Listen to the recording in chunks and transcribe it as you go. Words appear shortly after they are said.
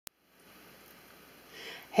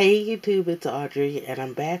Hey YouTube, it's Audrey, and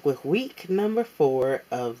I'm back with week number 4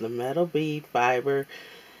 of the Metal Bead Fiber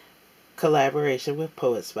collaboration with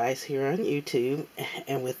Poetspice here on YouTube.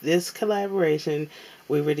 And with this collaboration,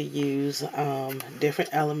 we were to use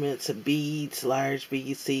different elements of beads, large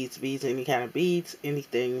beads, seeds beads, any kind of beads,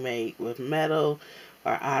 anything made with metal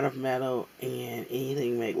or out of metal, and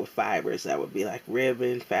anything made with fibers. That would be like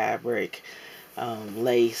ribbon, fabric,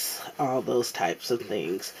 lace, all those types of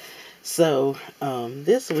things. So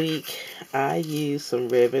this week I used some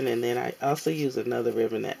ribbon, and then I also used another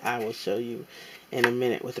ribbon that I will show you in a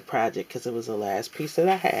minute with the project because it was the last piece that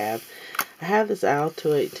I have. I have this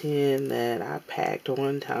Altoid tin that I packed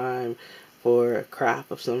one time for a crop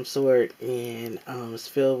of some sort, and it's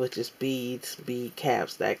filled with just beads, bead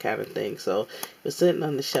caps, that kind of thing. So it was sitting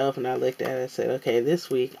on the shelf, and I looked at it and said, okay, this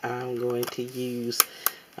week I'm going to use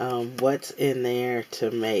what's in there to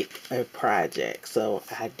make a project. So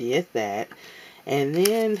I did that. And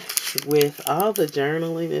then with all the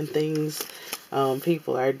journaling and things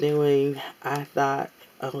people are doing, I thought,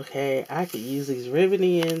 okay, I could use these ribbon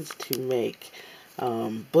ends to make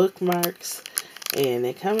bookmarks. And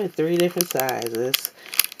they come in 3 different sizes: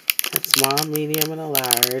 a small, medium, and a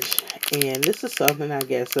large. And this is something I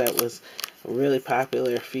guess that was really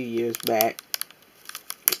popular a few years back.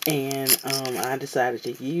 And I decided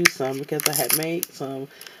to use some because I had made some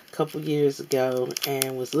a couple years ago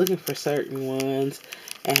and was looking for certain ones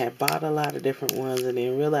and had bought a lot of different ones and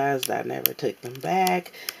then realized I never took them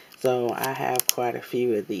back. So I have quite a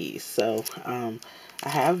few of these. So I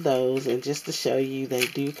have those, and just to show you, they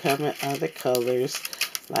do come in other colors.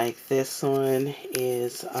 Like this one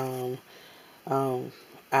is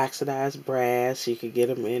oxidized brass. You could get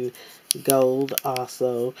them in gold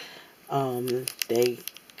also. They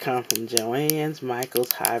come from Joann's,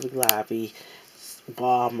 Michael's, Hobby Lobby,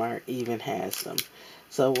 Walmart even has them.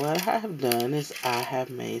 So what I have done is I have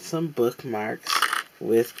made some bookmarks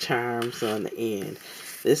with charms on the end.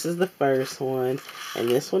 This is the first one, and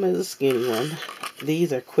this one is a skinny one.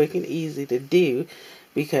 These are quick and easy to do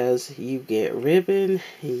because you get ribbon,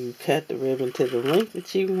 you cut the ribbon to the length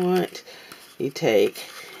that you want. You take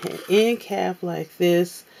an end cap like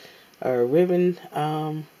this, or a ribbon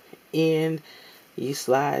end. You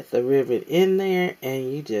slide the ribbon in there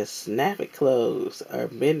and you just snap it closed or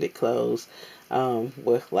bend it closed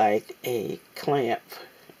with like a clamp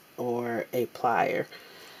or a plier.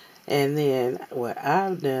 And then what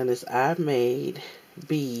I've done is I've made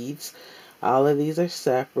beads. All of these are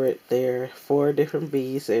separate. There are 4 different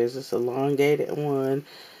beads. There's this elongated one.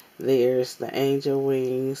 There's the angel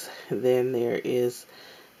wings. Then there is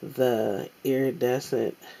the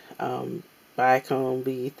iridescent bicone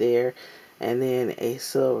bead there, and then a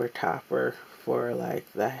silver topper for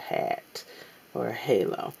like the hat or a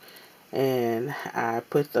halo. And I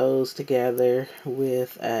put those together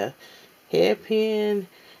with a hairpin,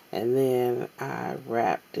 and then I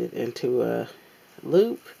wrapped it into a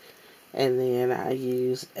loop, and then I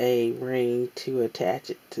used a ring to attach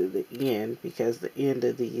it to the end because the end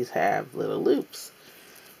of these have little loops.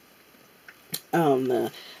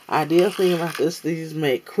 The ideal thing about this, these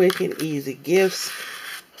make quick and easy gifts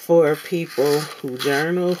for people who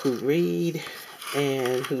journal, who read,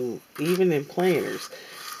 and who even in planners,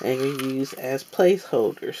 and can use as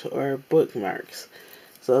placeholders or bookmarks.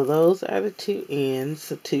 So those are the 2 ends,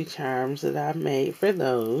 the 2 charms that I made for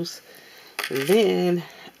those. Then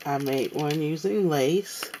I made one using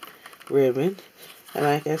lace ribbon, and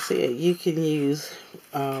like I said, you can use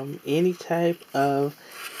any type of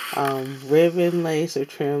ribbon, lace, or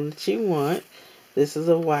trim that you want. This is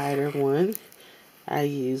a wider one. I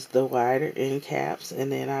used the wider end caps,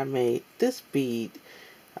 and then I made this bead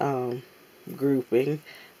grouping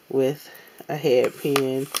with a head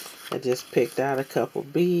pin. I just picked out a couple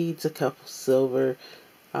beads, a couple silver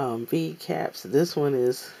bead caps. This one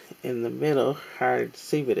is in the middle, hard to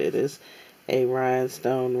see, but it is a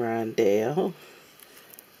rhinestone rondelle.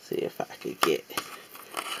 See if I could get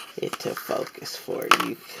it to focus for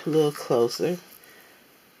you a little closer.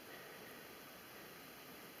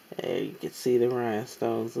 There, you can see the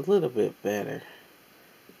rhinestones a little bit better.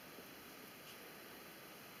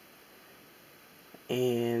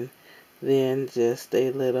 And then just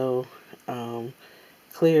a little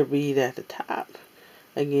clear bead at the top.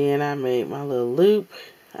 Again, I made my little loop.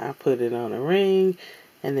 I put it on a ring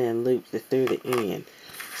and then looped it through the end.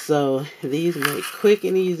 So these make quick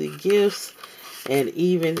and easy gifts. And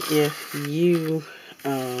even if you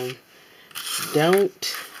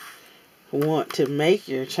don't want to make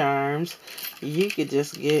your charms, you could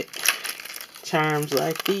just get charms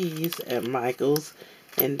like these at Michael's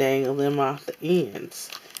and dangle them off the ends.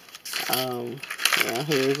 Now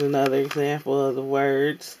here's another example of the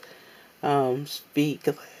words. Speak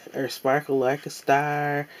or sparkle like a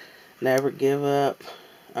star, never give up,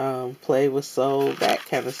 play with soul, that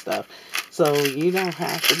kind of stuff. So you don't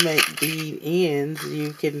have to make bead ends.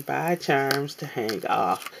 You can buy charms to hang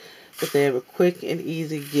off. But they have a quick and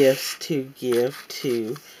easy gifts to give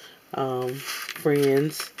to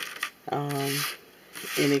friends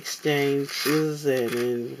in exchanges and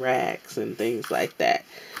in racks and things like that.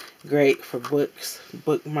 Great for books,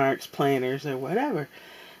 bookmarks, planners, or whatever.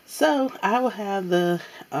 So I will have the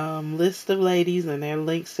list of ladies and their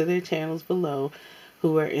links to their channels below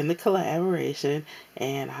who are in the collaboration,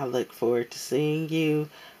 and I look forward to seeing you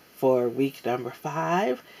for week number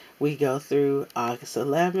 5. We go through August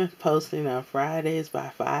 11th, posting on Fridays by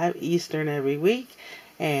 5 Eastern every week.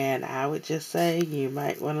 And I would just say you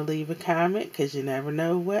might want to leave a comment because you never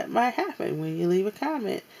know what might happen when you leave a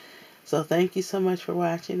comment. So thank you so much for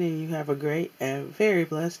watching, and you have a great and very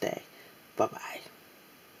blessed day. Bye-bye.